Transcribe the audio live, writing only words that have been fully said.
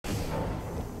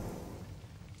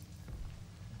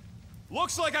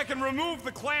Looks like I can remove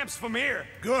the clamps from here.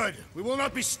 Good. We will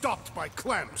not be stopped by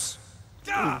clamps.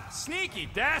 Ah, sneaky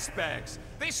bags.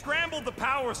 They scrambled the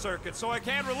power circuit so I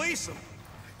can't release them.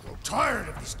 I grow tired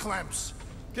of these clamps.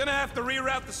 Gonna have to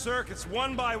reroute the circuits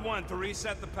one by one to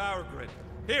reset the power grid.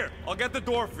 Here, I'll get the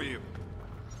door for you.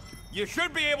 You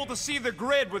should be able to see the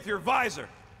grid with your visor.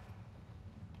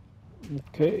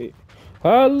 Okay.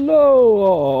 Hello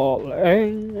all,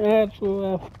 and as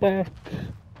we're back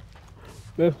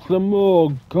with some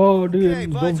more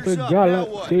Guardians of the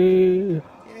Galaxy.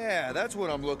 Yeah, that's what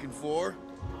I'm looking for.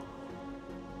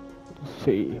 Let's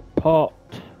see, part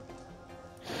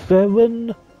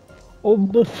 7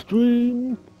 of the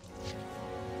stream.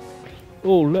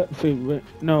 Oh, let's see.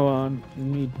 No, I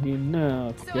need me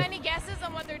now. So, any guesses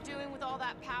on what they're doing with all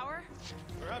that power?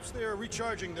 Perhaps they are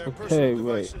recharging their personal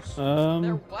devices.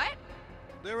 Their what?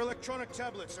 Their electronic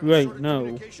tablets are wait, sort of no.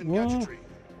 communication What? gadgetry.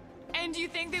 And do you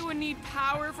think they would need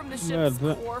power from the ship's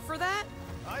core for that?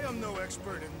 I am no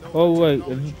expert in no Oh wait,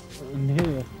 technology. in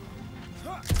here.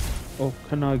 Oh,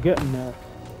 can I get in there?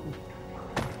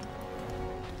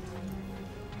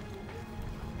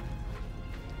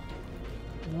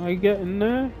 Can I get in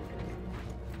there?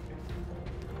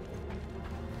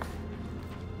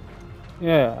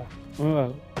 Yeah.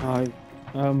 Well,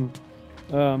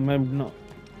 maybe not.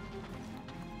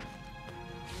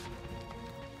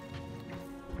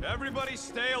 Everybody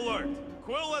stay alert.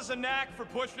 Quill has a knack for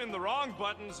pushing the wrong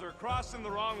buttons or crossing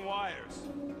the wrong wires.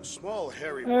 The small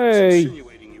hairy Hey. ones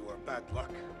insinuating you are bad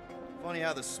luck. Funny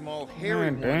how the small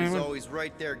hairy one is always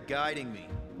right there guiding me.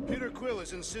 Peter Quill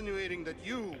is insinuating that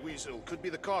you, Weasel, could be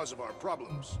the cause of our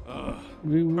problems.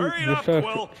 Hurry it up,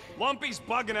 Quill. Lumpy's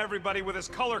bugging everybody with his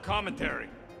color commentary.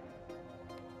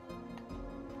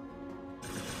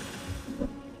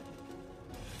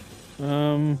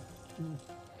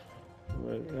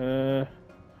 Wait,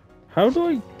 how do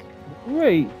I...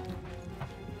 Wait.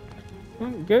 I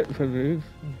can't get to this.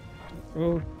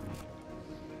 Oh.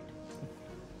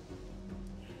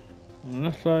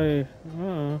 Unless I...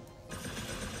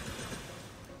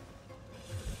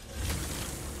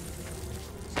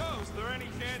 So, is there any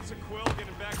chance of Quill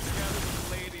getting back together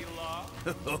with Lady Law?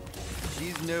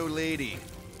 She's no lady.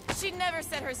 She'd never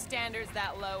set her standards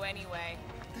that low anyway.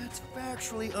 That's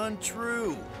factually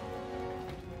untrue.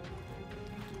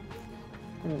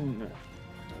 Oh no.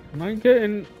 Can I get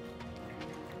in?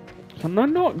 Can I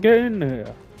not get in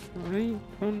there? I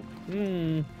can't.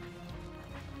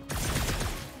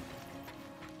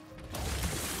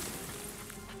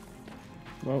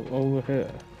 Well, over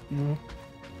here. No.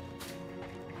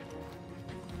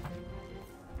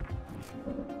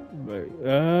 Wait,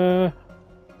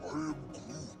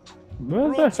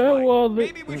 where the hell are they?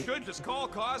 Maybe we should just call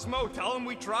Cosmo, tell him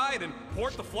we tried, and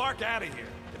port the Flark out of here.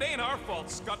 It ain't our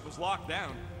fault Scott was locked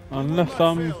down. Unless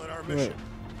I'm... Wait.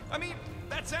 I mean,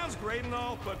 that sounds great and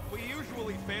all, but we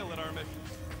usually fail at our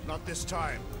missions. Not this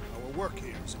time. Our work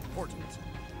here is important.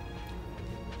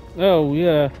 Oh,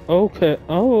 yeah. Okay.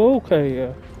 Oh, okay,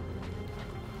 yeah.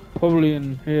 Probably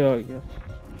in here, I guess.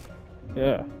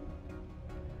 Yeah.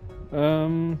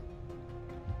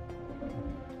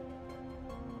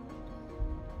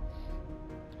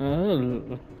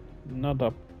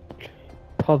 Another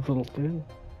puzzle thing.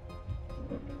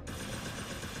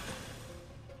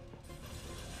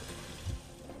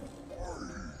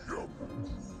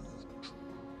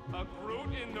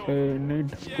 Okay, need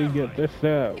to get this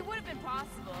out. It would have been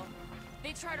possible.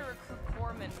 They try to recruit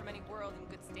corpsmen from any world in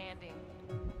good standing.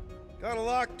 Got a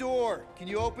locked door. Can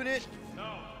you open it?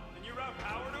 No. Can you route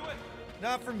power to it?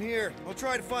 Not from here. I'll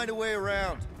try to find a way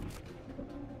around.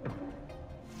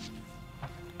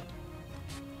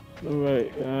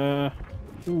 Alright,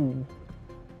 ooh.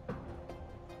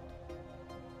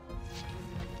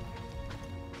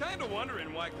 Kinda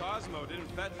wondering why Cosmo didn't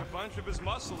fetch a bunch of his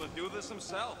muscle to do this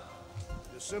himself.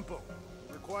 It's simple.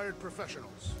 Required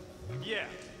professionals. Yeah,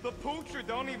 the poocher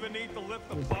don't even need to lift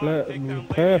the bar Pla- and take down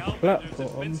repair Lady Elvinger's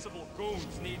platform. invincible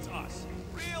goons needs us.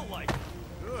 Real like.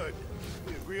 Good.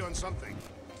 We agree on something.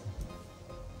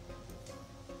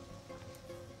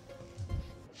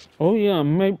 Oh yeah,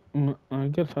 maybe I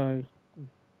guess I.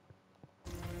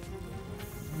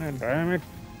 God damn it!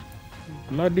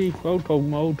 Bloody photo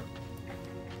mode.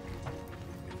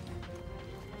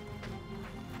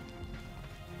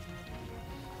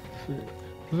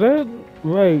 That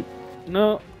right?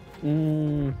 No.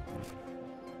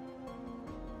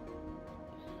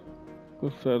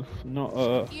 Cause that's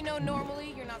not You know,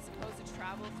 normally you're not supposed to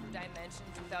travel through dimensions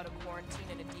without a quarantine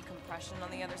and a decompression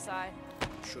on the other side.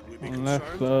 Should we be unless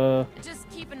concerned? Just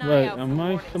keep an eye right, out for am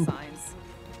I warning signs.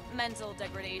 Mental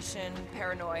degradation,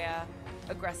 paranoia,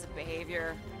 aggressive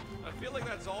behavior. I feel like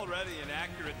that's already an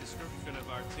accurate description of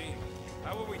our team.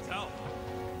 How would we tell?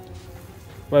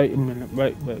 Wait a minute,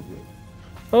 wait.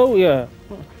 Oh yeah.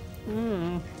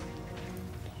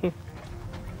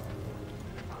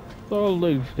 All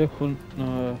these different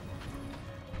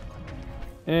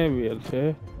areas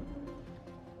here.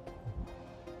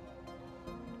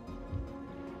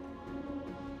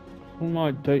 It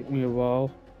might take me a while,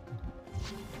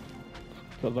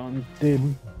 because I'm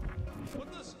dim.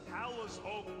 What does HALA's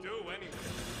hope do anyway?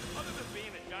 Other than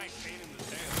being a giant pain in the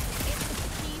tail.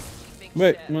 It's peacekeeping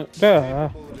Wait, ship. there.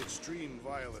 Capable of extreme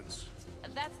violence.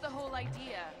 That's the whole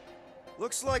idea.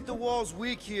 Looks like the wall's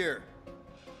weak here.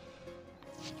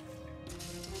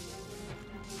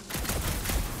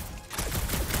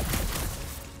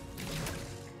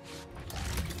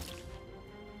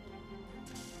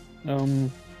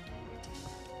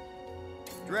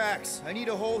 Drax, I need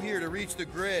a hole here to reach the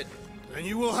grid. And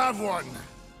you will have one.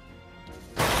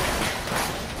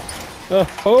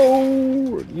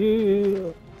 Oh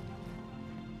yeah.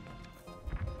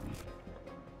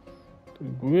 The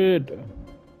grid.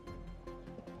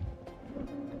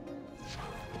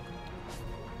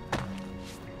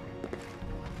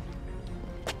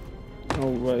 Oh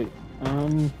wait.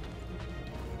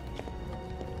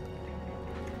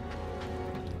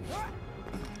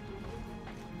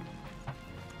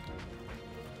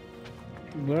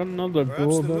 Is there another Perhaps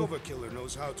door the there? Nova Killer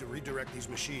knows how to redirect these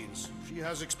machines. She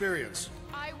has experience.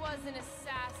 I was an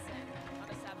assassin, not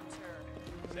a saboteur.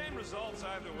 Same results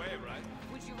either way, right?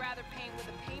 Would you rather paint with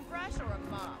a paintbrush or a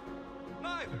mop?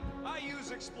 Neither. I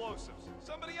use explosives.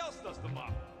 Somebody else does the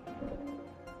mop.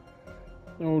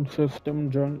 Old system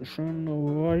junction,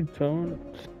 right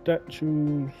current,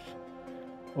 statues,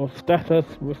 or status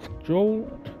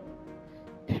restored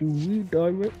to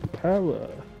redirect power.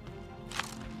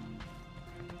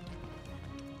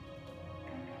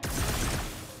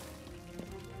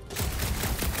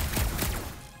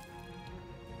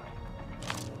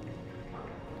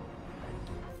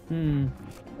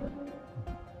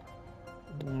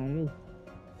 Oh.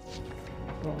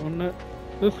 On it.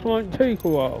 This might take a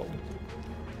while.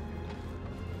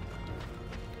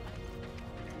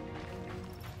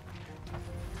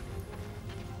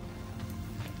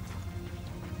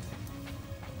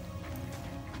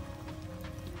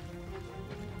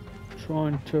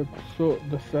 Trying to sort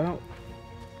this out.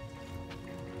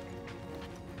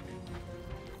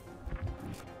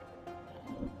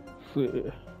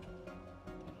 See.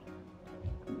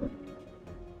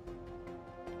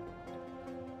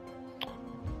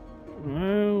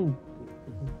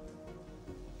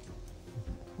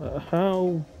 Well,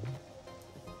 how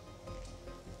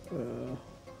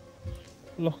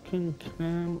locking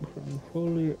camp and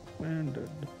fully expanded.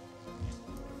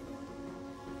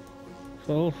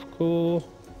 Source core.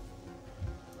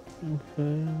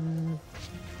 Okay.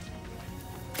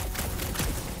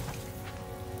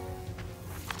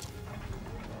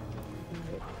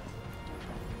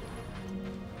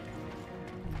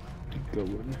 To go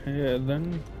in here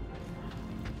then.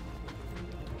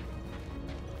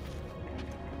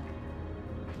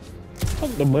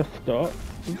 Not the best start.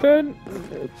 Then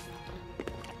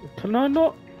can I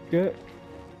not get?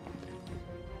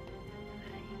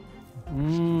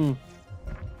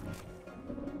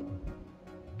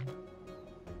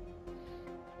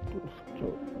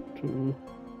 To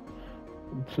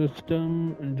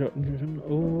system injection.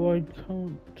 Oh, I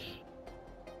can't.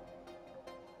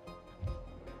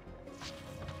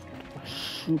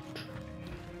 Shoot.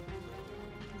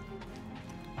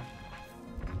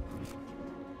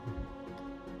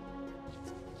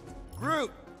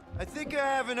 Groot, I think I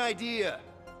have an idea.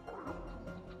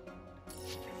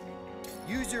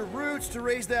 Use your roots to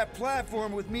raise that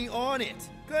platform with me on it.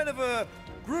 Kind of a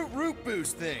Groot root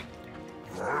boost thing.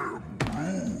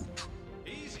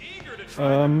 He's eager to try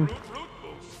the root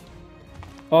boost.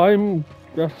 I'm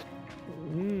just.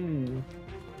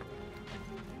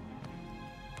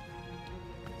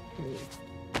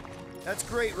 That's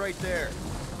great right there.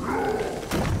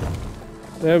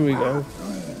 There we go.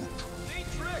 Neat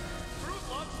trick. Groot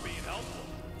loves being helpful.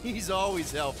 He's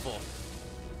always helpful.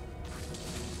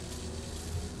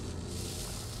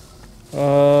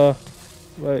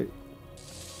 Wait.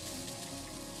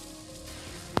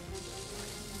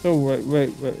 Oh,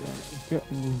 wait.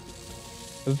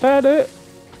 Is that it?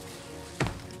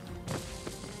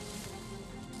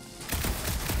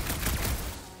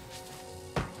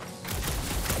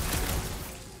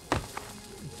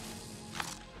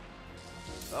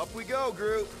 Up we go,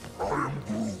 Groot.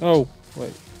 Oh,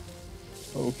 wait.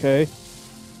 Okay.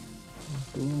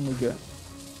 Do them again.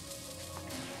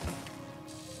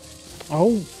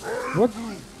 Oh, what?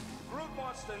 Groot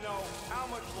wants to know how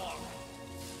much longer.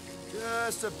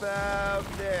 just about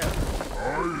there.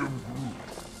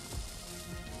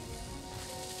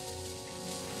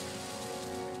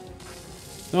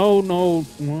 No, no,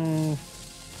 no.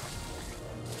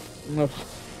 No.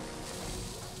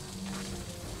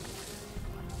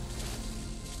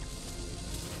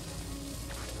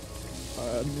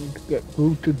 I need to get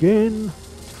Groot again.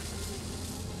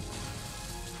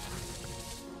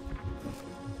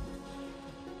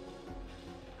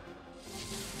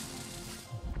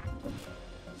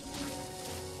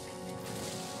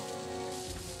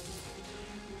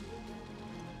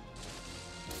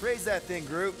 Raise that thing,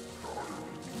 Groot.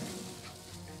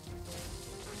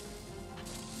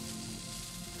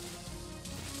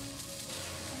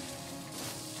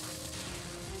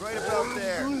 Right about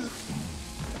there.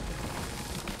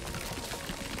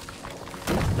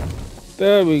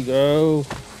 There we go.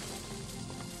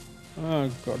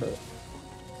 I got it.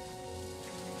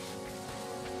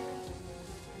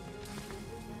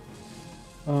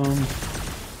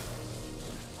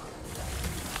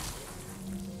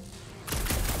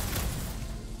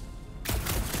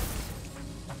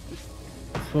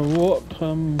 So what,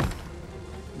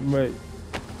 wait.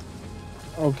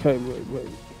 Okay, wait.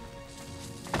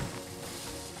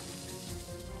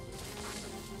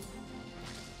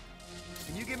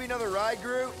 Can you give me another ride,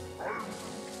 Groot?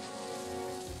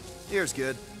 Here's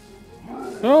good.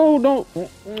 No, don't.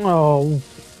 Oh.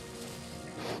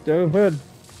 Stupid.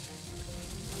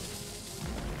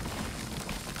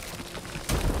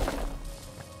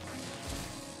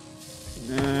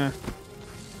 Nah.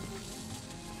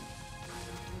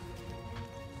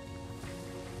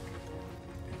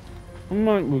 I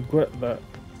might regret that,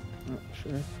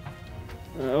 actually.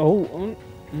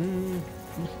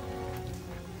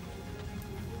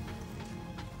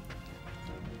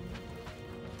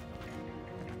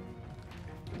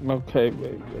 Okay,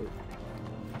 wait.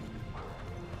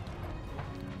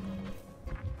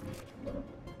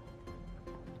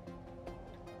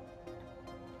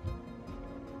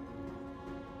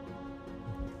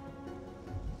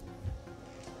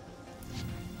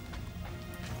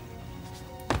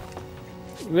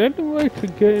 Is there any way to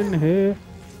get in here?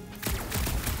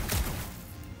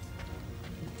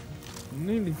 I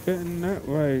need to get in that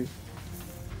way.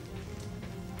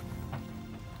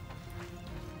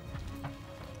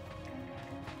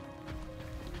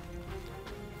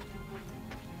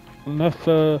 Unless,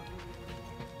 can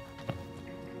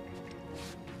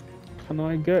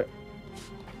I get?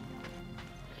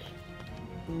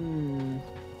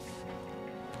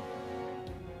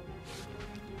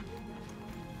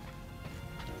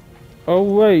 Oh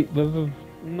wait, there's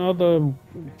another.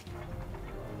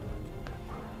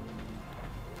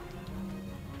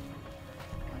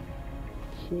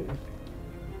 Shit.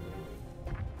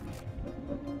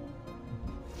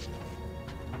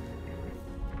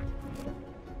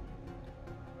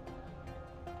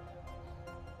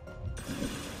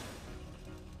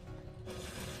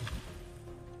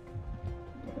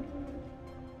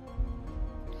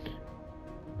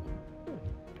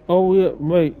 Oh yeah,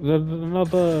 wait, there's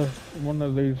another one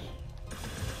of these.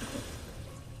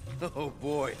 Oh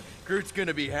boy, Groot's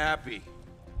gonna be happy.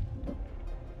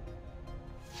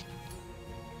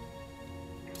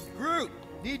 Groot,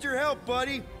 need your help,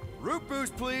 buddy. Root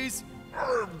boost, please.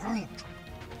 I am Groot.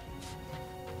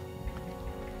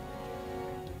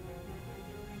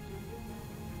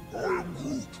 I am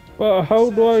Groot. But how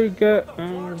do I get?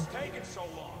 What's taking so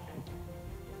long?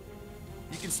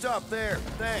 You can stop there.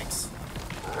 Thanks.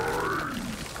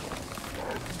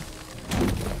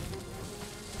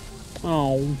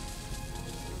 Oh.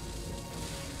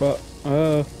 But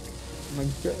I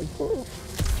get across.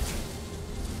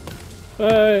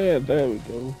 Yeah, there we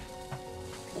go.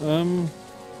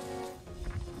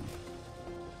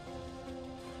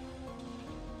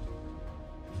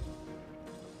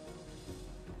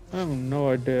 I have no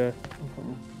idea.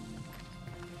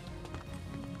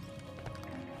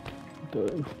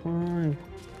 35.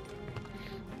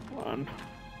 One.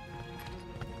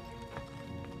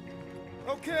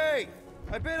 Okay,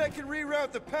 I bet I can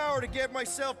reroute the power to get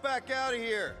myself back out of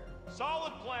here.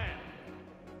 Solid plan.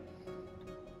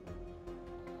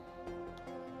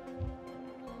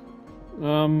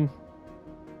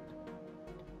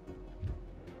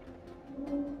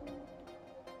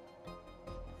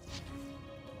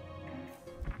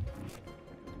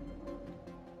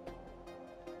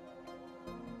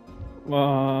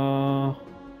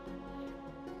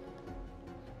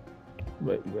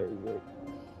 Wait.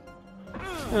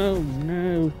 Oh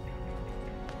no.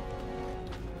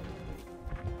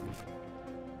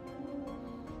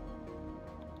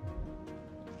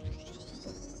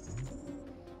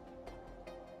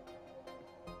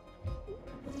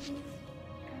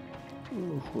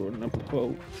 For an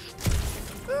approach.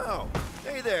 Oh,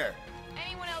 hey there.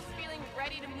 Anyone else feeling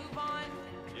ready to move on?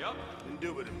 Yep.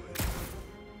 Indubitably.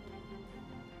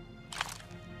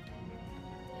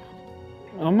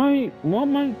 What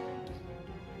am I?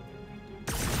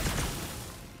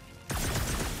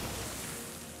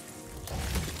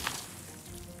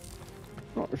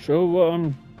 Not sure what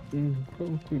I'm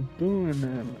supposed to be doing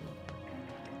there.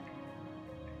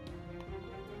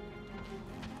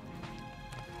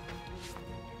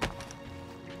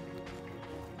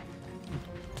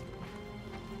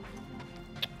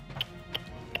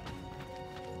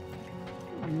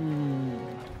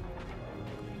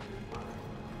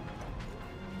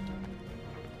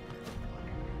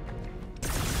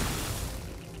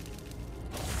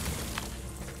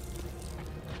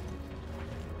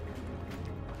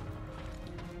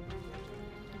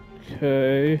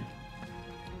 Okay.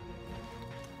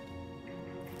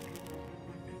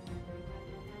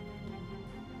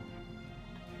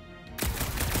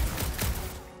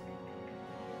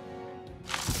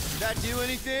 Did that do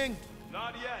anything?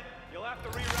 Not yet. You'll have to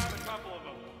reroute a couple of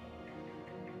them.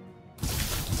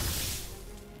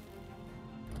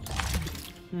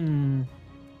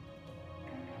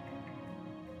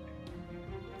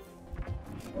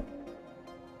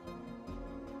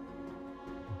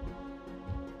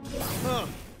 Huh.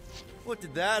 What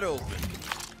did that open?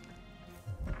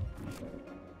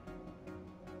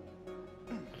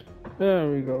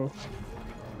 There we go.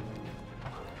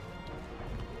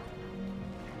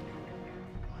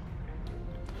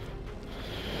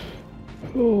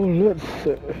 Oh, let's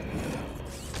see.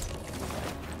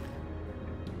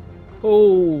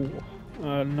 Oh,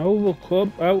 a Nova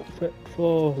Club outfit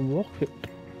for Rocket.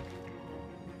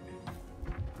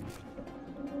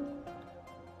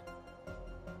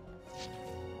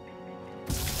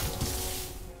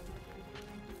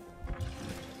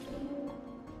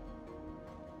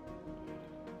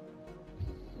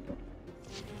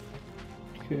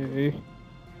 Okay.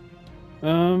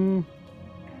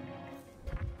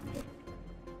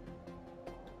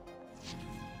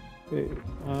 Okay,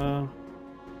 there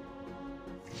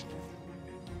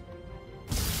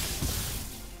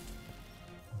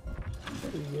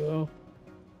we go.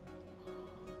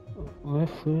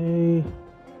 Let's see.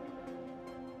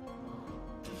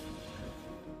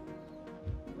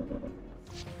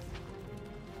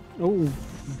 Oh.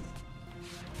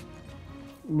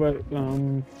 Right,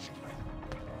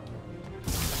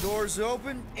 Doors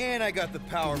open, and I got the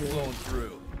power flowing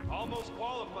through. Almost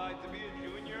qualified to be a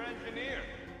junior engineer.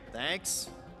 Thanks.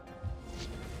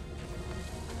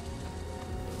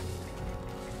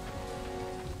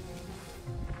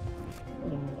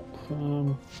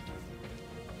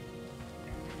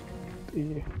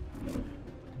 Yeah.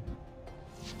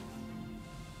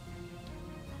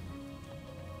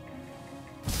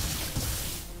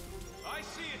 I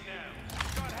see it now.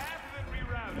 Got half of it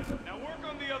rerouted. Now work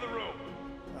on the other room.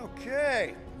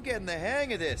 Okay, I'm getting the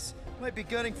hang of this. Might be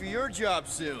gunning for your job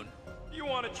soon. You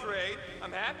want to trade?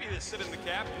 I'm happy to sit in the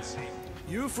captain's seat.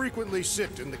 You frequently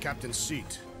sit in the captain's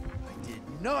seat. I did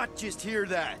not just hear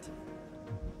that.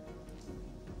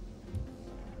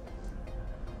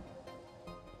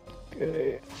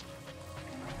 Okay.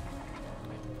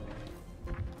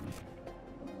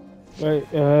 Right,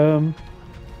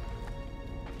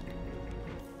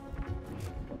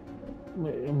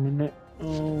 wait a minute.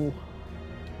 Oh.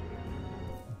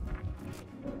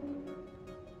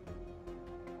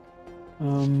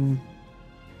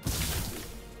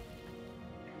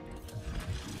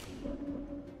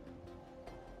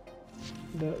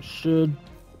 That should.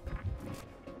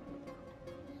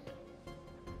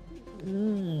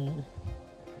 Not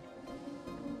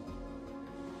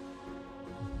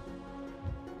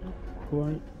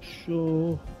quite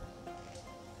sure.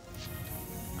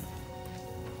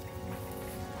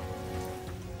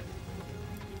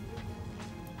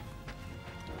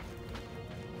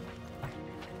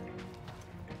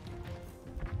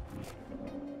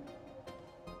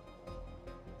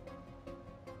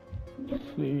 Let's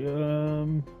see,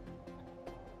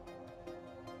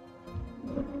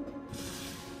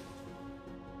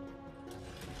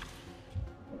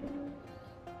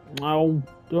 oh,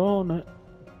 darn it.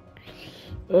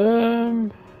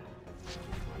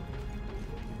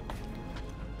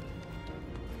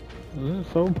 Is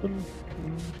this open?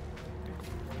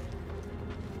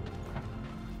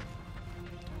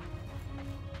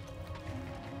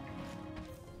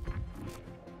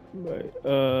 Right,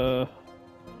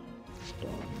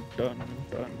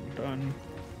 done.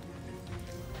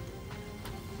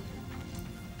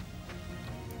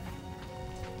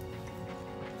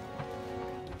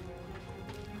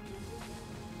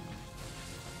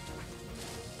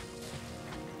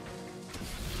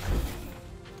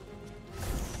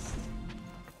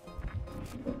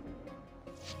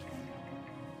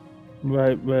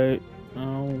 Wait.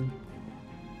 Oh.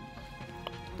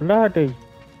 Bloody.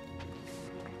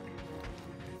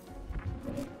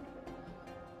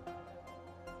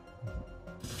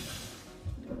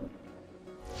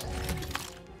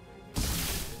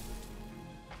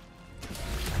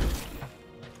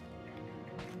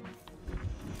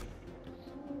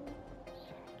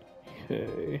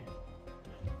 Okay.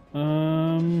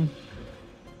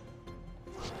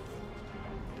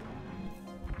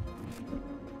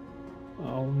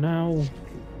 Oh no.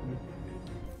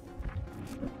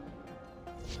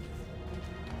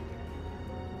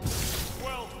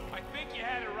 Well, I think you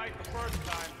had it right the first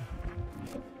time.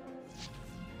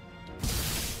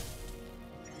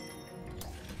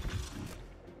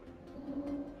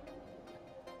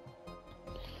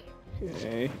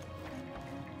 Okay.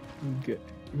 Good.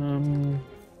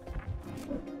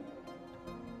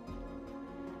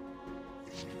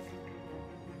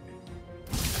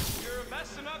 You're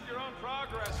messing up your own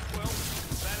progress, Quill.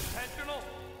 Is that intentional?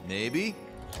 Maybe?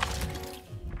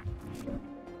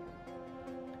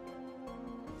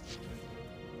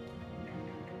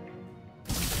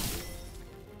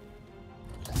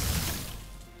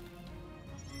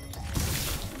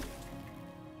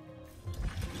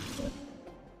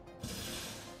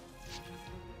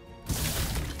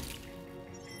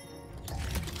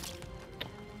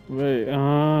 Wait,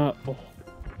 oh.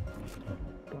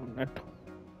 Darn it.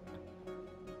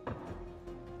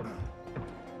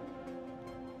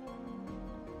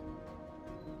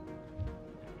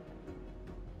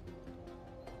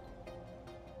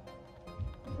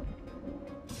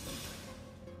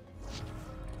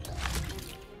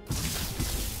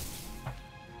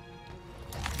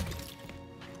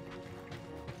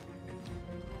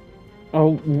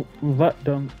 Oh, that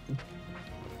done.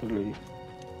 Delete.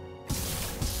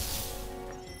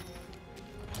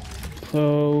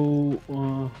 So,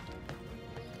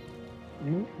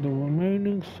 the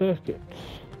remaining circuits.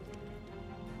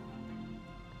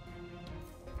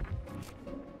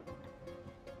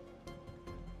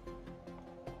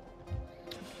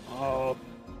 Oh.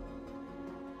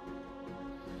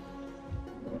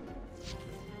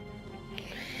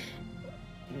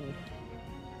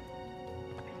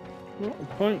 Not a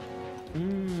point.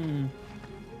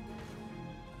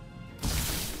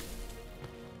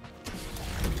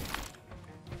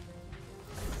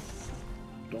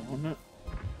 Darn it.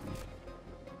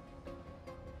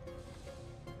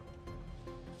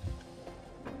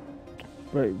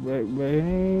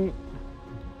 Wait.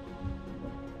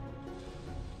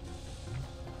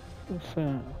 What's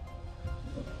that?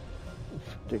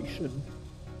 Station.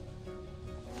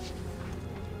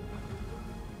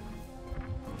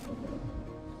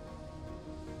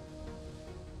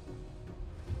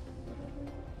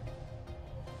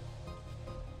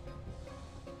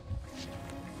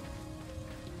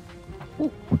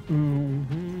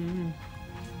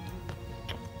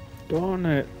 Darn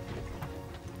it.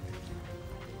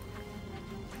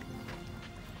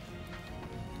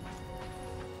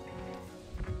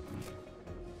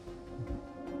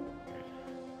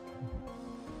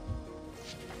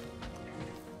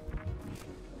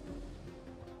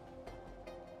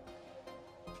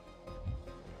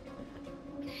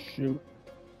 Shoot.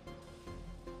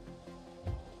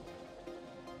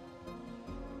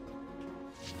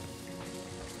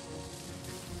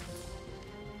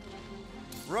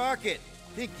 Rocket,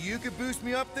 think you could boost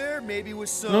me up there? Maybe with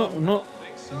some... No.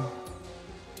 Think so?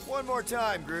 One more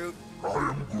time, Groot. I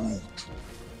am Groot.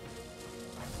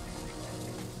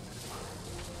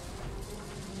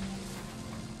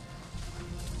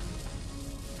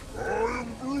 I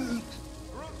am Groot.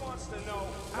 Groot wants to know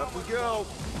how Up we much go.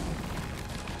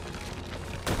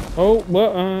 Oh,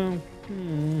 what,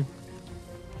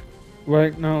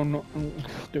 Wait, no,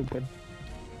 stupid.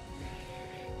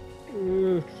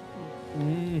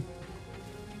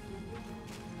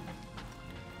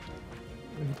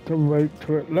 To wait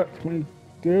till it lets me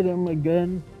get him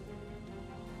again.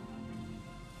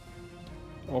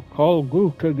 Or call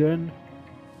Groot again.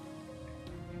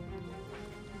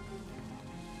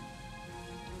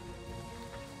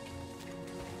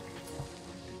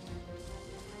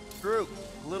 Groot,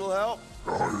 a little help?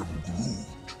 I am Groot.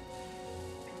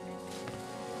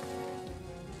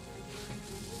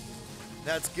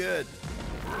 That's good.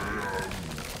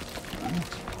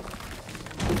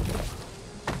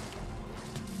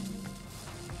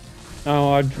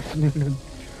 Oh, I just need to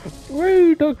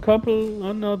wait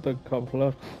another couple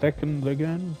of seconds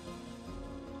again.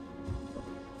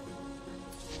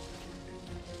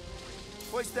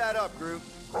 Hoist that up, Groot.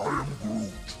 I am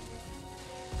Groot.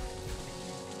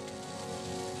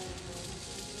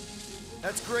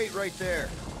 That's great right there.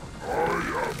 I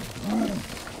am Groot.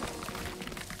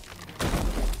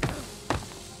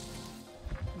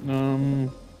 I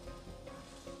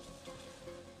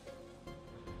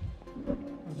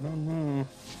don't know.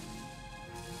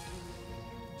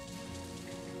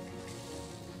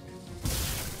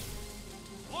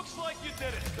 Looks like you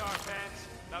did it, Starpants.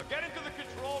 Now get into the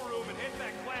control room and hit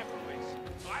that clamp release.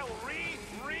 I'll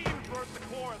re-invert the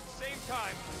core at the same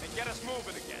time and get us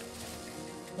moving again.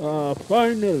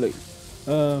 Finally.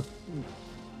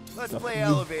 Let's play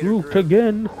elevator, Groot Groot.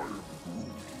 again.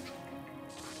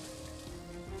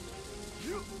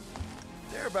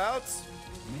 Thereabouts.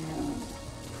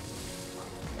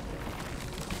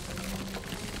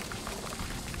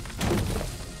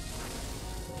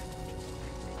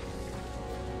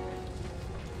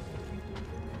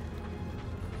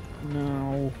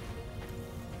 Now,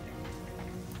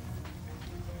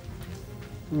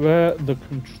 where the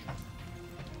control?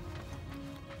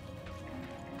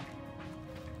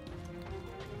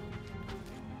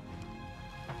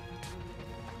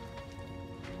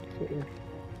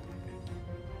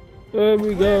 There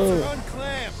we Clamps go. are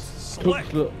unclamped.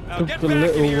 Slick. Now took get the back in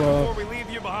little, here before we leave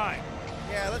you behind.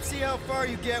 Yeah, let's see how far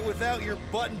you get without your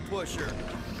button pusher.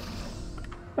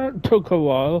 That took a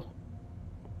while.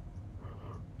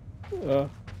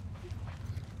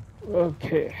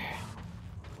 Okay.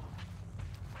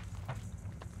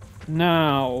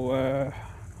 Now,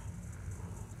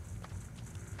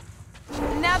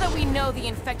 Now that we know the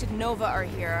infected Nova are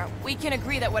here, we can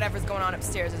agree that whatever's going on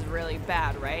upstairs is really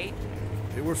bad, right?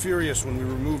 They were furious when we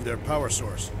removed their power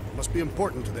source. Must be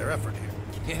important to their effort here.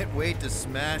 Can't wait to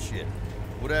smash it.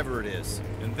 Whatever it is.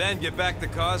 And then get back to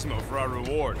Cosmo for our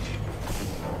reward.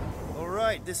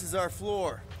 Alright, this is our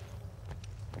floor.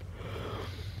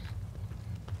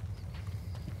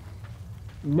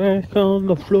 back on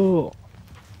the floor.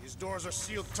 These doors are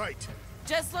sealed tight.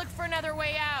 Just look for another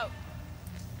way out.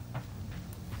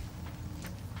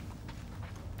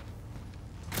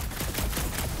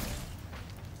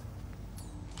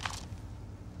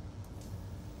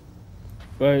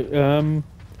 Wait, let me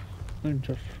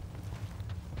just,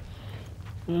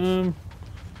 yeah,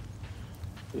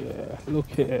 look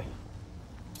here.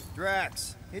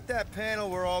 Drax, hit that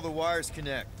panel where all the wires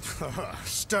connect.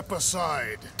 Step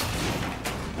aside.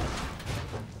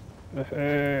 Come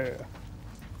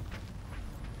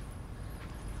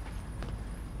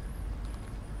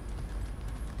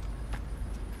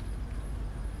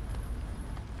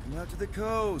out to the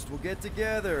coast. We'll get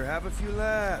together, have a few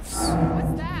laughs.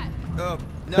 What's that?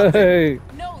 Nothing. Hey,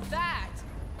 No, that.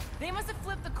 They must have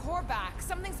flipped the core back.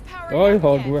 Something's powering I up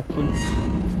had again. weapons.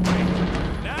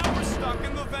 Now we're stuck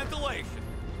in the ventilation.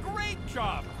 Great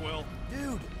job, Quill.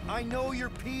 Dude, I know you're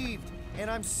peeved, and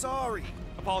I'm sorry.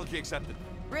 Apology accepted.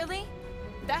 Really?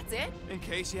 That's it? In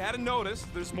case you hadn't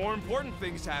noticed, there's more important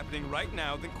things happening right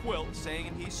now than Quill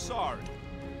saying he's sorry.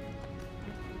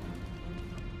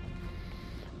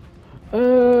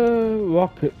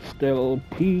 Rocket still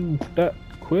peeved at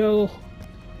Quill.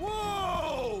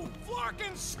 Whoa! Flark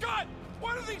and Scud!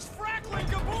 What are these frackling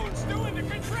gaboons doing to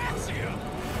Contraxia?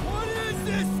 What is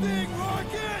this thing,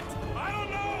 Rocket? I don't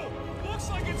know! Looks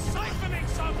like it's siphoning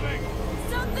something!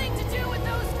 Something to do with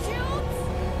those cubes?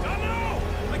 Don't know!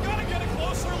 I gotta get a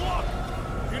closer look!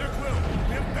 Peter Quill,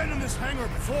 we have been in this hangar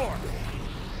before.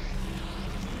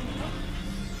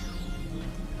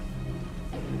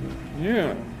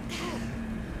 Yeah.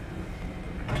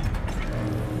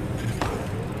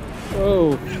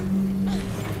 Oh.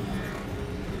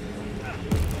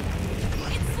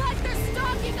 It's like they're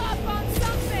stocking up on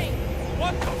something!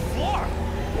 What the Flark?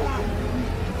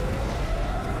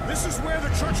 This is where the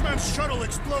Churchman's shuttle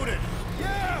exploded.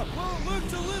 Yeah, well, it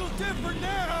looks a little different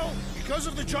now. Because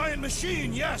of the giant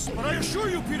machine, yes. But I assure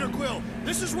you, Peter Quill,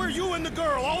 this is where you and the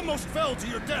girl almost fell to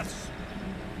your deaths.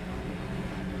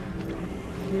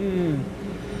 Groot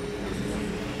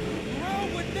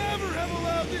would never have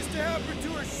allowed this to happen to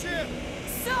her ship.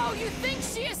 So, you think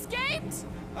she escaped?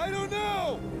 I don't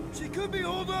know. She could be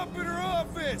holed up in her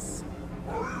office.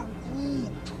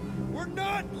 We're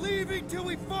not leaving till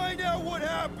we find out what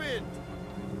happened.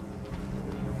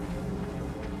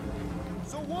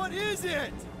 So what is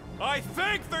it? I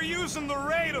think they're using the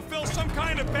ray to fill some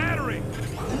kind of battery.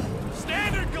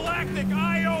 Standard galactic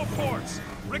I.O. ports,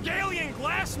 Regalian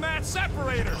glass mat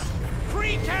separators,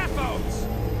 free cathodes.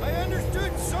 I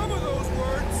understood some of those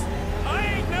words. I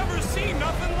ain't never seen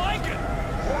nothing like it.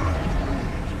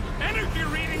 Energy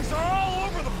readings are all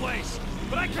over the place,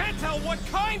 but I can't tell what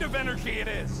kind of energy it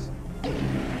is.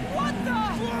 What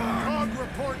the? Cog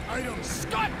report items.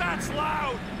 Scott, that's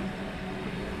loud!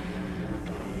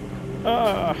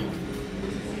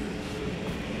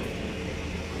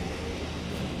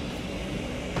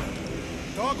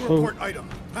 Dog report item.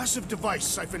 Massive device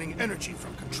siphoning energy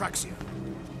from Contraxia.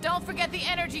 Don't forget the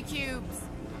energy cubes.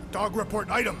 Dog report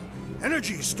item.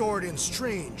 Energy stored in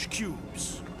strange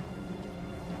cubes.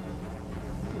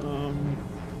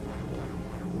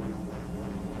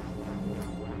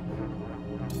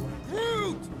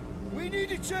 Groot! We need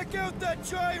to check out that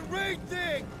giant raid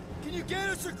thing! Can you get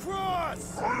us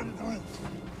across? I am Groot.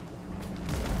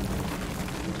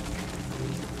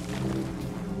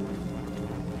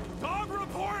 Dog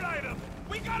report item!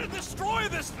 We gotta destroy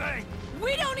this thing!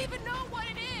 We don't even know what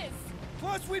it is!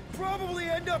 Plus, we'd probably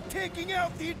end up taking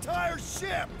out the entire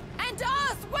ship! And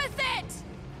us with it!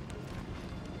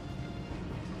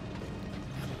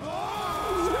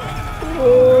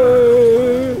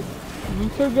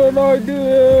 That's a good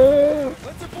idea.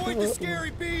 Let's avoid the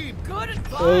scary beam! Good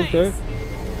advice! Okay.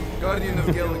 Guardian of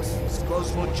Galaxies,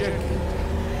 Cosmo check.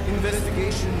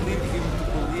 Investigation lead him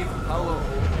to believe HALA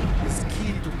is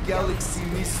key to galaxy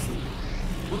mystery.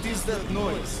 What is that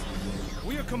noise?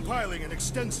 We are compiling an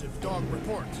extensive dog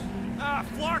report. Ah,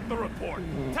 flark the report.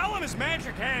 Tell him his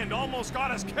magic hand almost got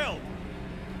us killed.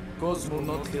 Cosmo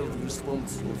not held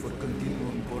responsible for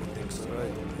continuum vortex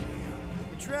right.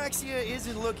 Draxia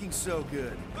isn't looking so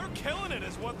good. They're killing it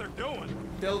is what they're doing.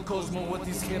 Tell Cosmo what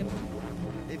is happening.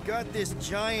 They've got this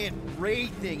giant ray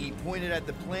thingy pointed at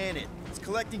the planet. It's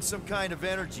collecting some kind of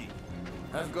energy.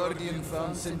 Have Guardian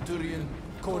found Centurion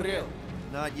Korath?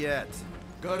 Not yet.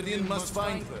 Guardian must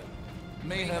find her.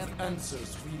 May have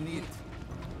answers we need.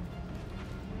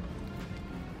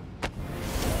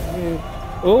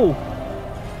 Oh.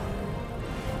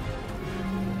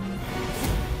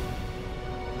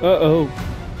 Uh-oh.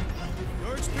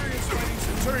 Your experience fighting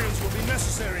Centurions will be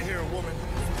necessary here, woman.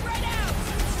 Spread out!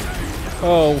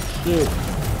 Oh, shit.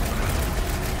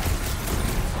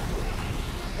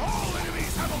 All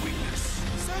enemies have a weakness.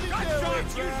 Send it Gut their way,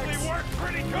 shots Drax. usually work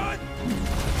pretty good.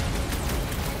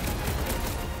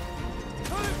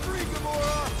 Cut it free,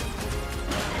 Gamora!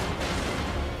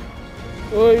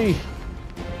 Oi.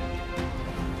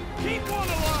 Keep one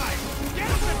alive. Get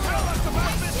him to tell us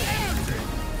about this energy.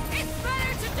 It's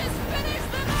better to just finish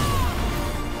them off!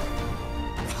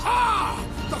 Ha!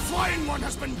 The flying one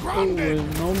has been Oh, grounded!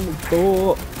 no me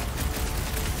to.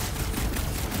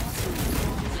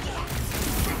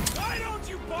 Why don't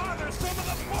you bother some of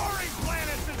the boring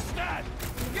planets instead?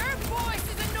 Your voice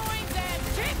is annoying then!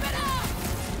 Keep it up!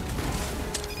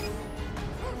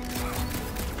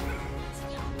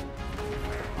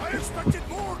 I expected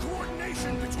more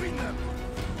coordination between them.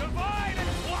 Divide and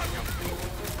pluck them.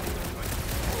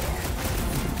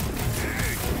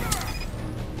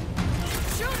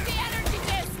 Shoot the energy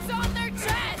discs on their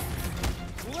chests!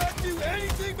 Will that do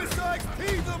anything besides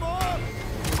pee them off?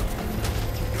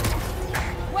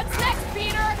 What's next,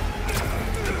 Peter?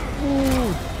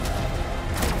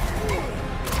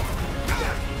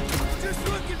 Just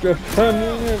looking for Just 10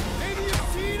 minutes. maybe you've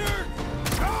seen her?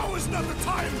 Now is not the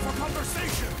time for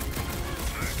conversation.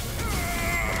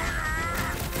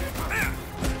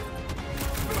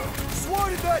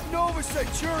 Swatted that Nova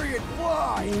Centurion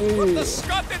fly! The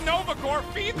Scud and Nova Corps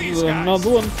feed these guys. Another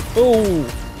one. Oh.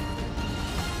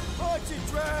 Punch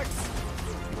it, Drax!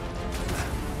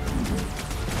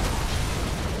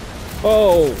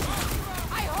 Oh.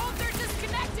 I hope they're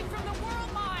disconnecting from the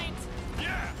world mind!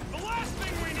 Yeah, the last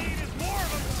thing we need is more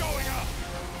of them showing up.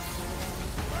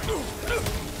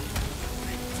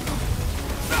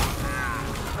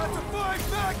 That's a fine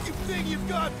vacuum thing you've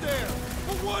got there!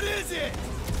 But what is it?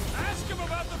 Ask him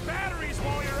about the batteries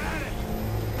while you're at it.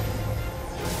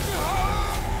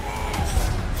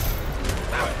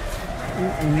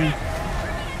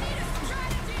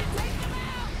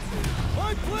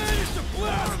 My plan is to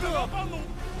blast them! Up on the...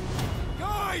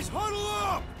 Guys, huddle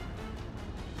up!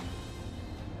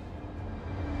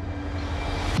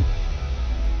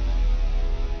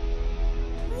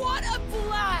 What a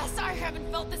blast! I haven't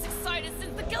felt this excited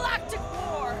since the Galactic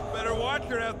War! Better watch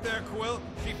her out there, Quill.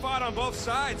 She fought on both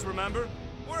sides, remember?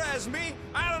 Whereas me,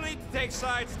 I don't need to take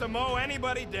sides to mow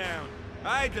anybody down.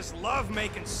 I just love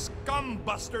making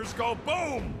scumbusters go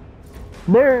boom!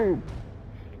 Boom.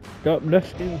 Stop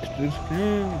listening to this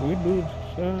game. We do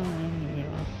the same.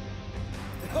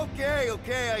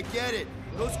 Okay, I get it.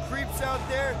 Those creeps out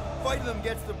there, fighting them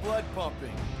gets the blood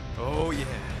pumping. Oh, yeah.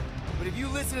 But if you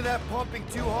listen to that pumping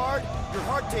too hard, your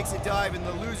heart takes a dive and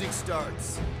the losing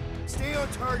starts. Stay on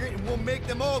target and we'll make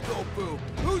them all go boom.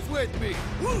 Who's with me?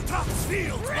 Blue Top's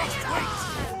fields Bring must it wait!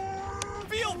 on!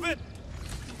 Feel it!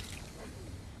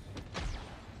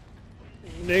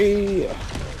 Yeah.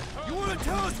 You want to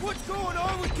tell us what's going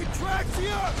on with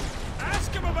Contraxia?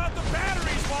 Ask him about the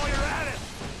batteries while you're at it.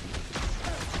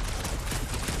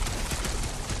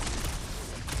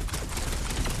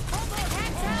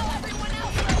 Can't tell everyone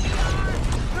else where we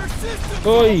are!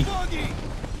 Oi!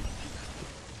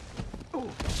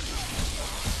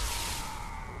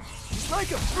 He's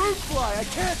like a fruit fly. I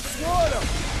can't swat him.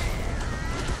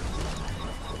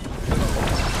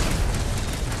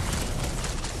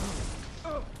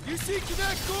 You see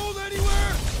that gold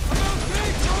anywhere? I'm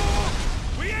okay, Cole.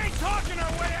 We ain't talking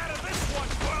our way out of this one,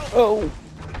 Quill. Oh!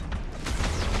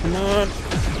 Come on!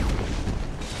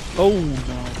 Oh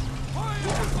no!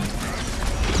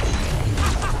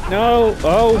 No!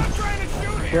 Oh! I'm trying to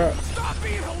shoot here. Crap. Stop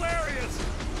being hilarious.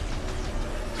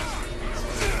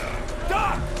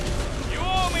 Doc, you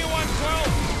owe me one, Quill.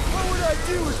 What would I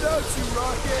do without you,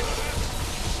 Rocket?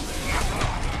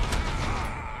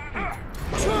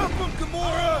 Chop him,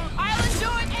 Gamora! I'll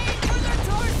enjoy aim for their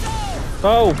torso!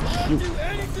 Oh! I'll do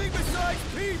anything besides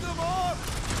pee them off!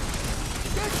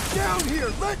 Get down here!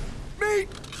 Let me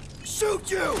shoot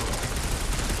you!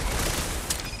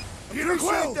 Peter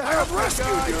Quill, I have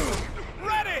rescued you!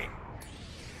 Ready.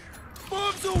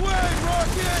 Bombs away,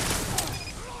 Rocket!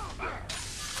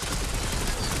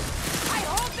 I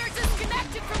hope they're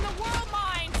disconnected from the world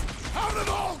mines! Have them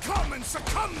all come and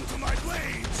succumb to my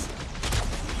blades!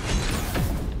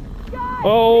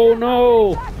 Oh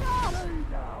no!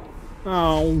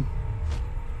 Oh!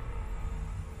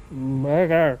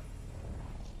 Mega!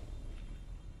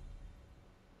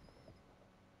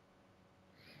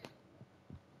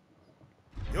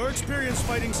 Your experience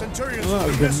fighting Centurions Oh, will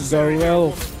be didn't necessary go here, well.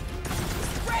 woman.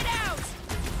 Spread out!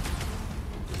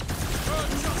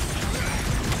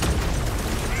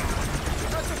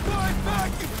 That's a fine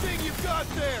vacuum thing you've got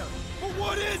there! But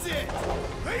what is it?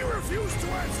 They refuse to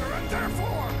answer and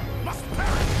therefore must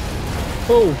perish!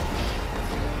 Oh!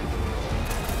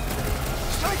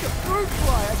 Like a fruit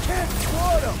fly, I can't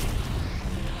swat him!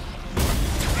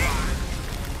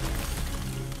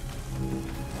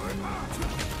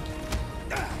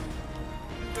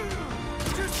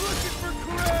 Just looking for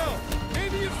Corral!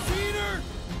 Maybe you've seen her?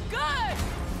 Good!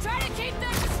 Try to keep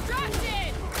them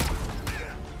distracted!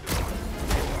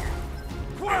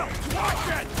 Quill, watch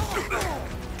it.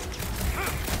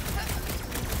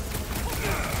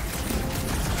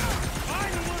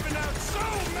 I'm living out so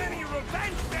many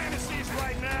revenge fantasies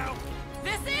right now.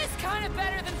 This is kind of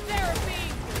better than therapy!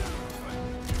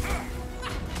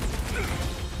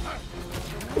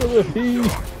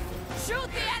 Shoot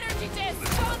the energy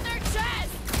discs on their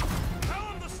chest! Tell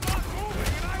them to stop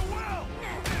moving and I will.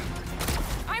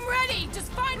 I'm ready!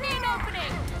 Just find me an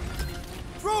opening!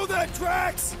 Throw that,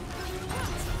 Drax!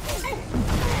 You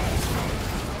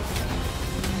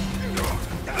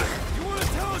want to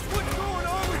tell us what's going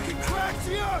on with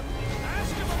Contraxia?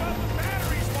 Ask him about the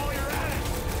batteries while you're at it.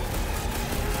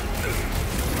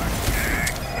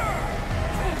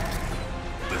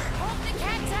 Hope they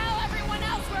can't tell everyone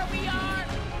else where we are!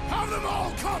 Have them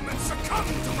all come and succumb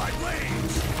to my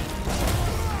blades!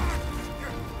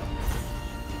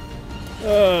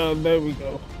 There we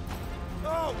go.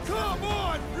 Oh, come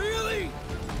on! Really?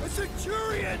 A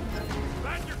Centurion?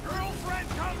 Let your girlfriend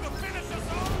come to finish us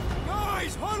off.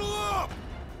 Guys, huddle up!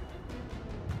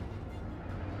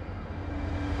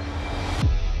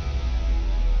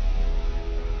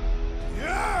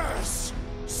 Yes!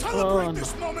 Celebrate Oh, no.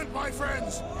 this moment, my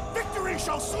friends! Victory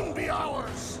shall soon be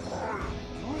ours!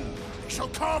 They shall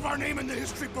carve our name in the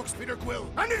history books, Peter Quill,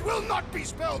 and it will not be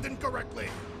spelled incorrectly!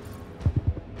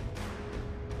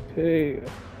 Okay.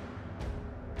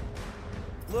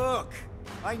 Look,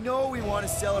 I know we want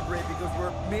to celebrate because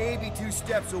we're maybe 2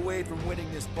 steps away from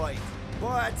winning this fight.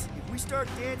 But if we start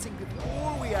dancing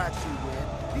before we actually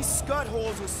win, these scut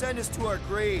holes will send us to our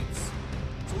graves.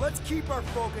 So let's keep our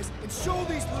focus and show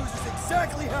these losers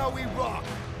exactly how we rock.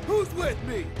 Who's with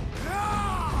me?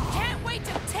 Can't wait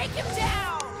to take him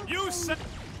down! You said.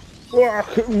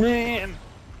 Fuck, man!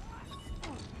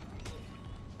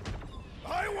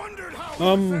 I wondered how we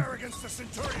would fare against the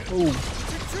Centurion. Oh.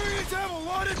 Centurions have a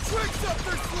lot of tricks up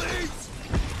their sleeves!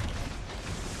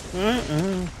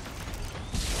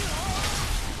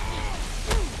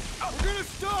 We're gonna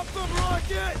stop them,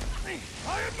 Rocket!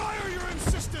 I admire your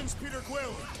insistence, Peter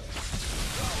Quill.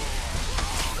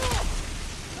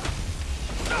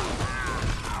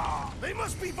 They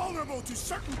must be vulnerable to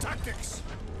certain tactics.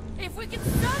 If we can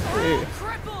somehow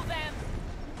cripple them!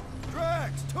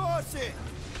 Drax, toss it!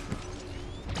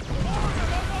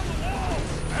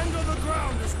 And on the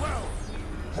ground as well.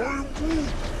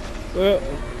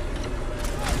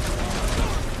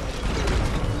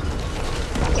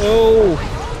 Oh! I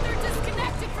hope they're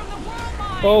disconnected from the world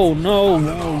mines! Oh no,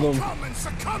 no, no. Come and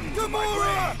succumb to my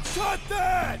Gamora! blades. Cut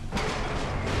that!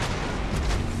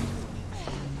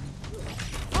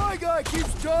 My guy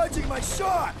keeps dodging my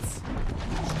shots!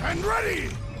 And ready!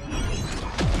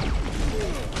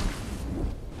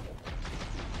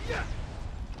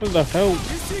 What the hell? You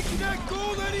seeking that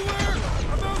gold anywhere?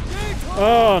 About game time?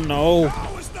 Oh no.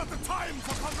 Now is not the time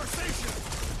for conversation.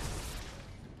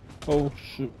 Oh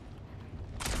shoot.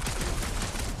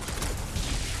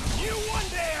 You one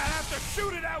day I have to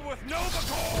shoot it out with Nova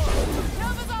Corps!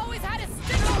 Nova's always had to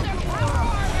stick on their power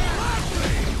armor!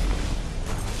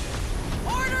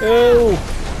 Order! Oh!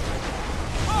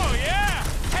 Oh yeah!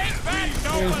 Take back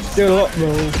Nova! It's still up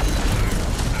though.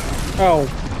 Ow.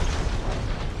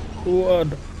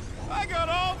 Blood. I got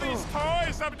all these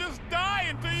toys I'm just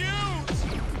dying to use!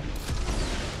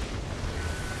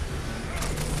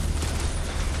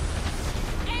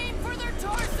 Aim for their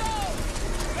torso!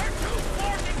 They're too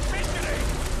fucking fidgety!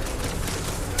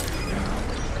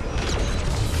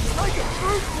 Like a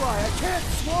fruit fly, I can't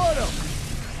swat him.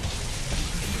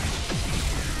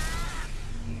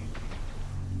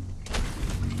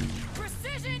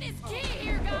 Precision is key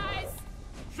here, guys!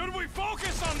 Should we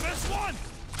focus on this one?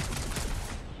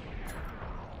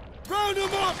 Round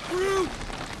him up, Groot!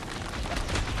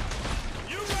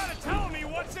 You gotta tell me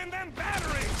what's in them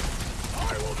batteries!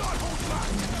 I will not hold back!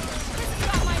 This has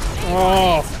got my name on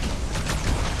Oh.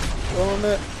 it! On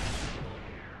it.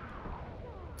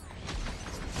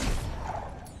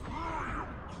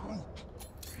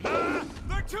 Nah,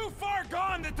 they're too far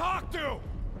gone to talk to!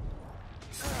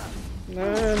 Nah,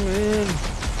 man.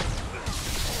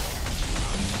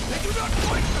 They do not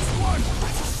fight this one!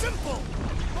 This is simple!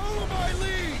 Follow my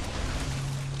lead!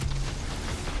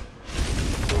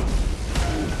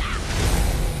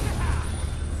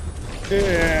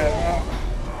 Yeah.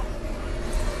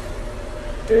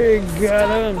 Hey, got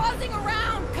him. Stop buzzing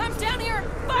around! Come down here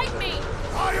and fight me!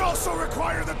 I also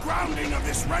require the grounding of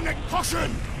this renegade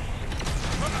potion!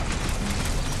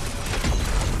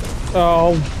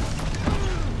 Oh.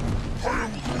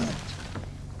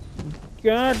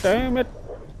 God damn it.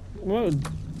 What?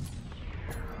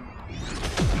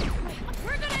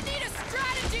 We're gonna need a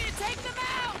strategy to take them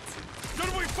out!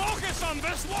 Should we focus on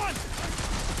this one?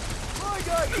 My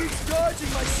guy keeps dodging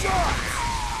my shots.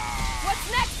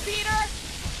 What's next, Peter?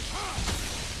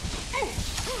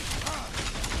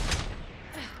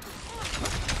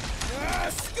 Ah,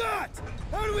 Scott!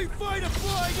 How do we fight a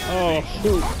flying Oh, enemy?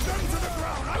 shoot. Knock them to the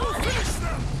ground! I will finish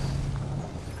them!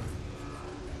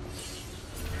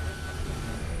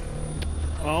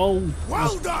 Oh.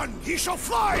 Well done! He shall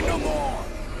fly no more!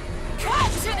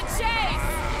 Cut to the chase!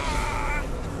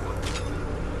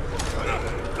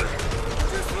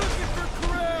 Just looking for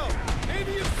Corral!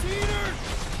 Maybe you've seen her?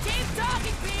 Keep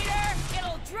talking, Peter!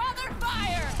 It'll draw their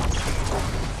fire!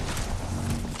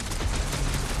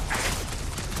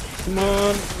 Come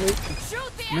on.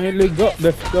 Shoot the Nearly enemy got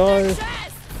this discs on their guy.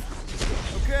 chest!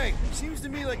 Okay, seems to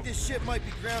me like this ship might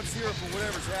be ground zero for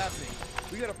whatever's happening.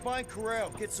 We gotta find Corral,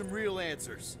 get some real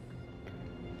answers.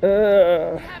 You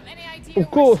have any idea Of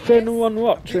course, where she is? anyone Thinking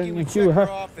watching, we if check you her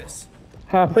office.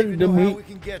 happen to know how be we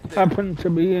can get there. happen to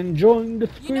be enjoying the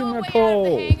You know stream a at way out of the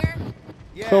all. hangar?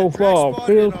 Yeah, So Drax far, spotted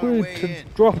feel it on our free way to in.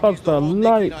 drop We us used the a whole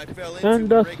Nick like I fell into and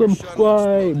to a break her shuttle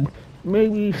subscribe.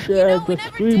 Maybe share You know, we the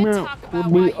never stream did out talk about would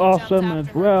why be you jumped awesome as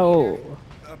after her, well.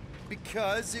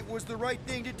 Because it was the right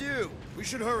thing to do. We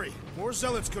should hurry. More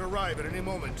zealots could arrive at any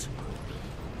moment.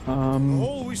 The Um,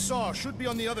 hole we saw should be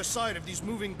on the other side of these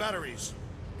moving batteries.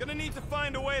 Gonna need to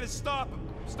find a way to stop them.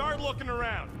 Start looking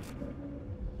around.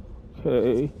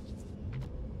 okay.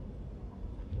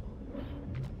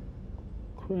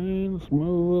 Cranes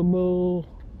movable.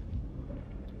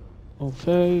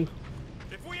 Okay.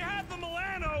 If we had the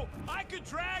Milano, I could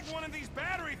drag one of these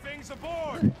battery things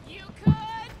aboard. You could?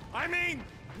 I mean,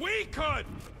 we could.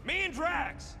 Me and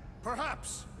Drax.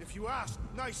 Perhaps, if you ask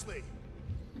nicely.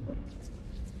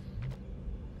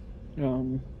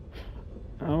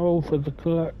 Allow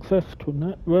physical access to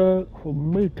network for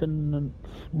maintenance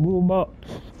robots.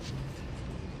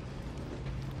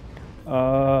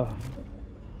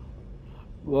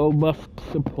 Robust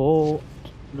support.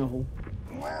 No.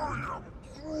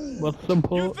 But You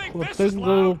support think for this is single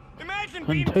loud? Imagine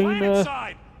being container.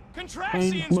 planet-side.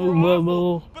 Contraxians planes were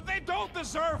movable. awful, but they don't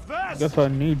deserve this. Guess I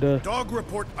need a Dog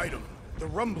report item. The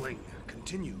rumbling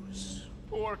continues.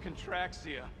 Poor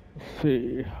Contraxia.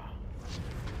 see.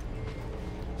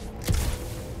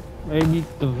 Maybe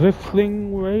this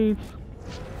thing raise?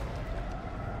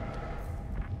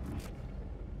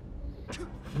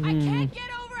 I can't get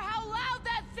over how loud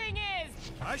that thing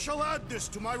is! I shall add this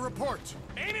to my report.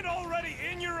 Ain't it already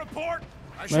in your report?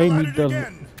 I shall Maybe add it doesn't.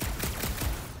 again.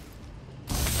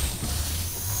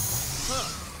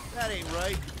 Huh, that ain't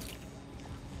right.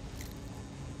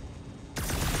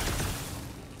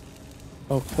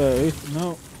 Okay,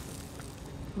 no.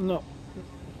 No.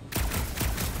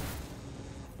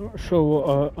 Not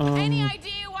sure what Any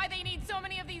idea why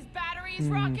batteries,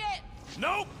 Rocket?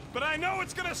 Nope, but I know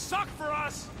it's gonna suck for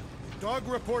us. Dog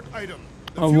report item.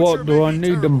 The And what future do may I be need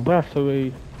the terrible.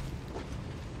 battery?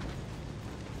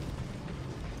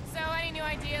 So, any new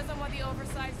ideas on what the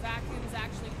oversized vacuum's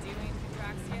actually doing to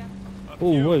Draxia? A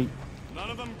Oh few. wait. None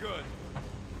of them good.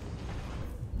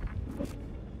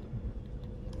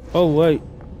 Oh wait.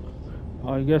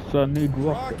 I guess I need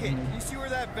rocket. Rocket, you see where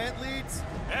that vent leads?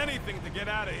 Anything to get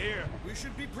out of here. We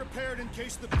should be prepared in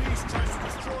case the beast tries to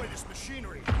destroy this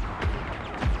machinery.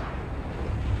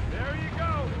 There you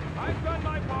go. I've done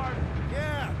my part.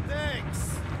 Yeah,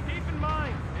 thanks. Keep in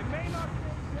mind, it may not.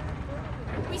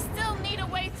 We still need a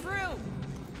way through.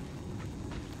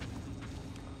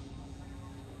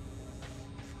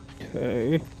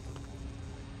 Okay.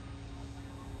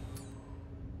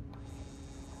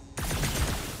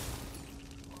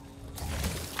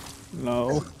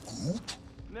 No.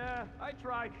 Nah, I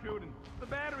tried shooting. The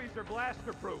batteries are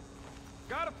blaster-proof.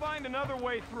 Gotta find another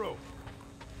way through.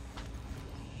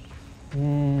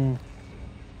 Hmm.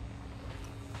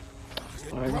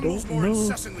 It I grumbles don't more know.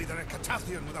 incessantly than a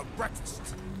Catathian without breakfast.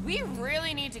 We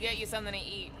really need to get you something to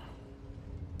eat.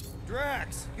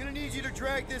 Drax, gonna need you to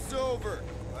drag this over.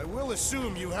 I will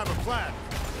assume you have a plan.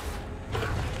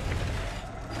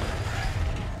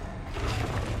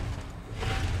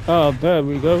 Ah, there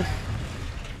we go.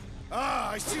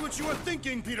 Ah, I see what you were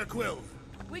thinking, Peter Quill.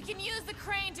 We can use the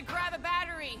crane to grab a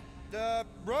battery.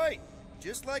 Right.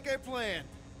 Just like I planned.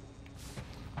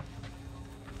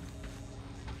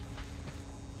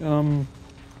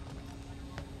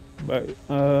 But,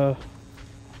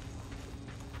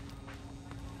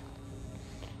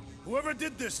 Whoever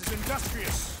did this is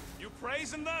industrious. You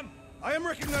praising them? I am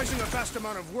recognizing a vast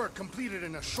amount of work completed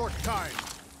in a short time.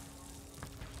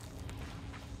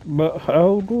 but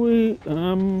how do we,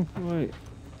 wait.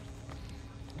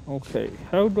 Okay,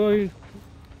 how do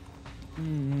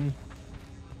I,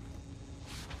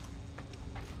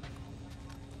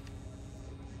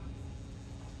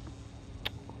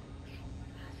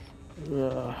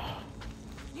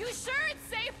 You sure it's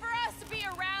safe for us to be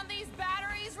around these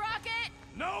batteries, Rocket?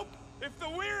 Nope. If the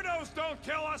weirdos don't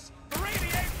kill us, the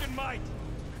radiation might.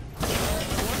 I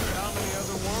wonder how many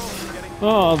other worlds are getting.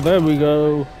 oh, there we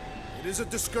go. It is a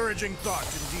discouraging thought,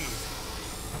 indeed.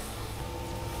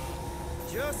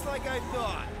 Just like I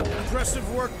thought. Impressive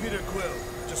work, Peter Quill.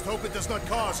 Just hope it does not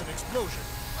cause an explosion.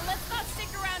 Well, let's not stick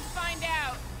around to find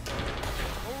out.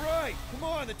 All right, come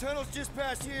on, the tunnel's just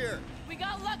past here. We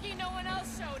got lucky no one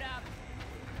else showed up.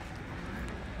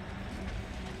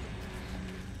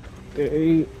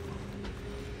 Okay.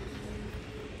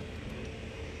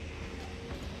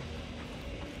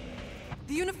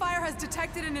 The unifier has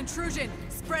detected an intrusion.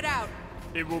 Spread out.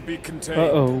 It will be contained.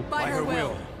 Uh-oh. By her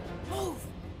will. Move!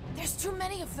 There's too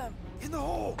many of them. In the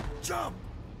hole, jump!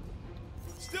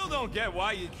 Still don't get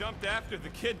why you jumped after the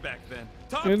kid back then.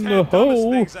 Top In 10 the dumbest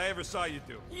hole. things I ever saw you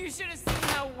do. You should have seen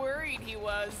how worried he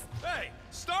was. Hey,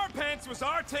 Star Pants was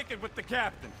our ticket with the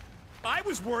captain. I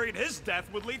was worried his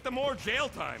death would lead to more jail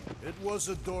time. It was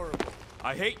adorable.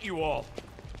 I hate you all.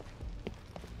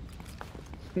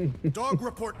 Dog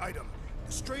report item.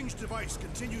 The strange device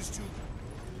continues to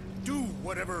do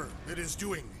whatever it is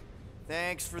doing.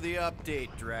 Thanks for the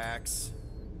update, Drax.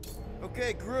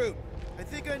 Okay, Groot. I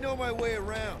think I know my way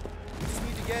around. We just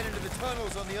need to get into the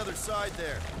tunnels on the other side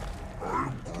there.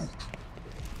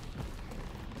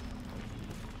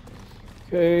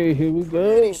 Okay, here we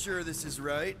Pretty go. sure this is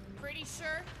right. Pretty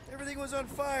sure? Everything was on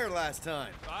fire last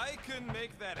time. I couldn't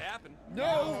make that happen.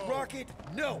 No, Rocket,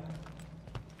 no!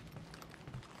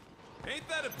 Ain't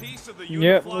that a piece of the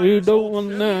Yep, we Uniflyer's don't old want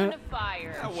ship? that.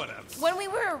 Unifier. Yeah, whatever. When we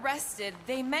were arrested,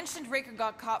 they mentioned Raker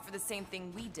got caught for the same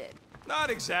thing we did. Not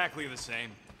exactly the same.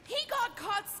 He got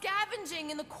caught scavenging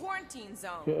in the quarantine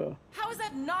zone. Yeah. How is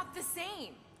that not the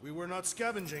same? We were not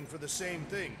scavenging for the same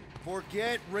thing.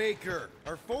 Forget Raker.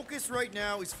 Our focus right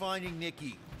now is finding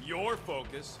Nikki. Your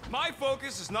focus. My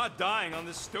focus is not dying on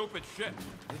this stupid ship.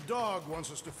 The dog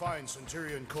wants us to find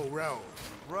Centurion Korath.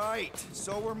 Right,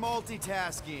 so we're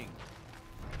multitasking.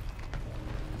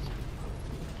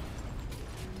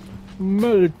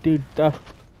 Multitask.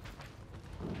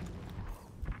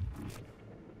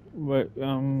 Wait,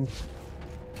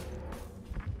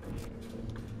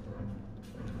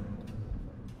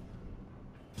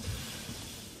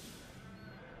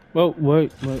 oh,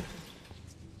 wait.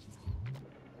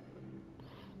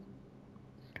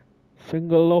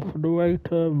 Single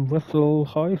operator vessel,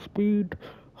 high speed,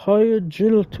 high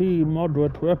agility,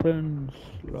 moderate weapons,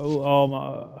 low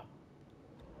armor.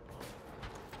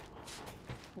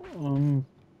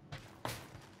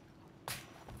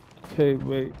 Okay,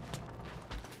 wait.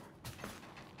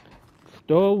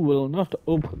 Door will not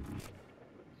open.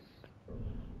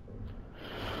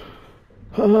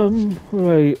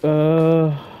 Right,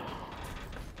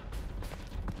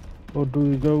 or do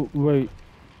we go, wait.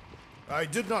 I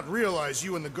did not realize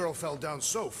you and the girl fell down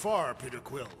so far, Peter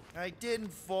Quill. I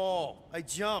didn't fall. I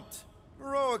jumped.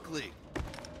 Heroically.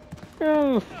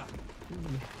 Yeah.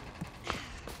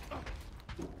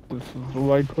 This is the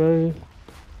right way.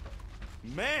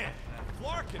 Man, that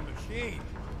Flarkin machine.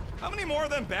 How many more of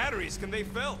them batteries can they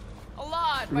fill? A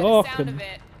lot, by the sound of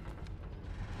it.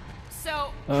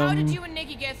 So, how did Um, you and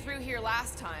Nikki get through here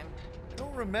last time? I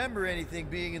don't remember anything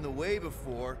being in the way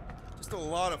before. Just a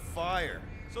lot of fire.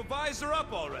 So visor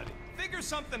up already. Figure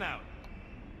something out.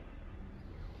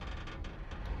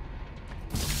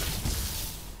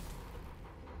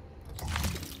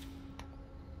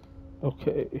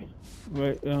 Okay.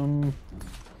 Right, no.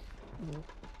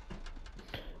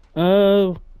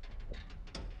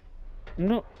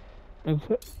 Is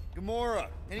it? Gamora,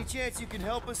 any chance you can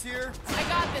help us here? I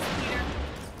got this, Peter.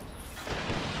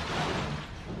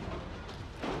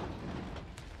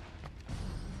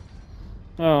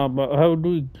 Ah, but how do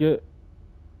we get...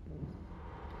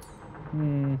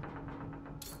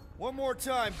 One more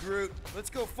time, Groot. Let's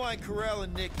go find Korath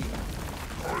and Nikki.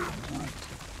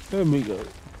 There we go.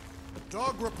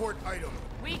 Dog report item.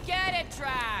 We get it,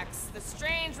 Drax. The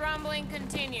strange rumbling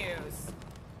continues.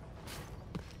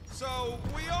 So,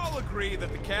 we all agree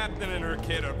that the captain and her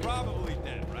kid are probably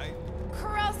dead, right?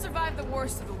 Korath survived the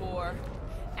worst of the war.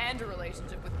 And a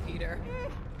relationship with Peter.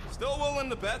 Still willing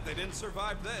to bet they didn't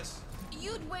survive this.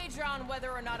 You'd wager on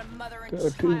whether or not a mother and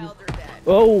Dude. child are dead.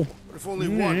 Oh! What if only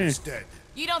one is dead?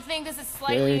 You don't think this is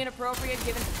slightly inappropriate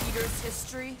given Peter's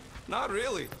history? Not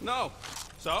really, no.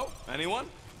 So, anyone?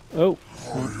 Oh.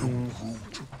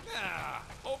 Yeah,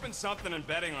 hoping something and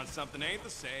betting on something ain't the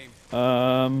same.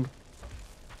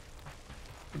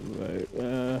 Right,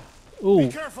 Be ooh.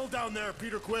 careful down there,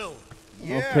 Peter Quill.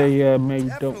 Yeah, Okay, yeah, maybe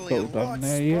don't definitely go a down lot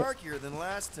there yet. sparkier than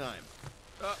last time.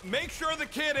 Make sure the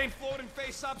kid ain't floating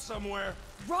face up somewhere.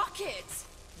 Rockets!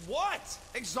 What?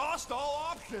 Exhaust all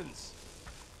options.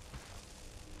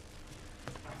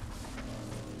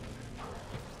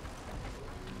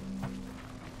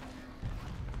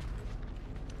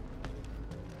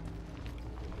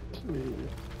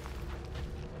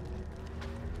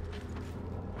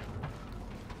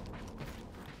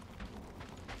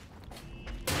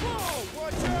 Whoa,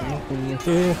 watch out!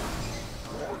 Here.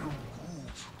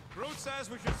 Groot says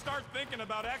we should start thinking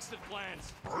about exit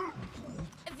plans.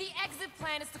 The exit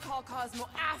plan is to call Cosmo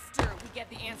after we get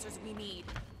the answers we need.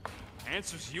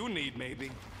 Answers you need, maybe.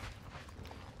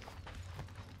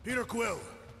 Peter Quill,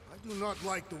 I do not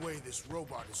like the way this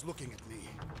robot is looking at me.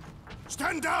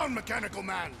 Stand down, Mechanical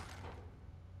Man!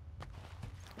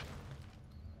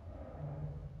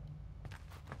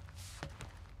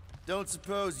 Don't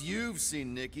suppose you've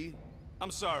seen Nikki?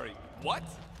 I'm sorry, what?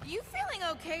 You feeling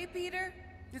okay, Peter?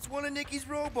 It's one of Nikki's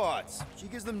robots. She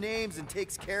gives them names and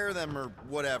takes care of them or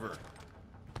whatever.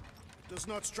 It does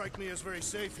not strike me as very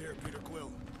safe here, Peter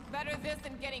Quill. Better this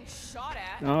than getting shot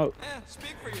at. No.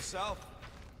 Speak for yourself.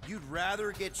 You'd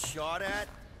rather get shot at?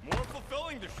 More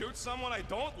fulfilling to shoot someone I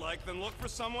don't like than look for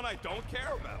someone I don't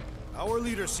care about. Our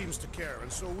leader seems to care,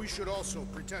 and so we should also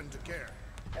pretend to care.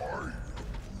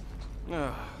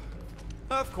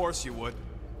 Of course you would.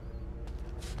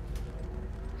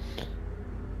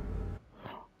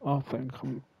 I think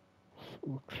I'm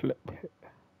clip it.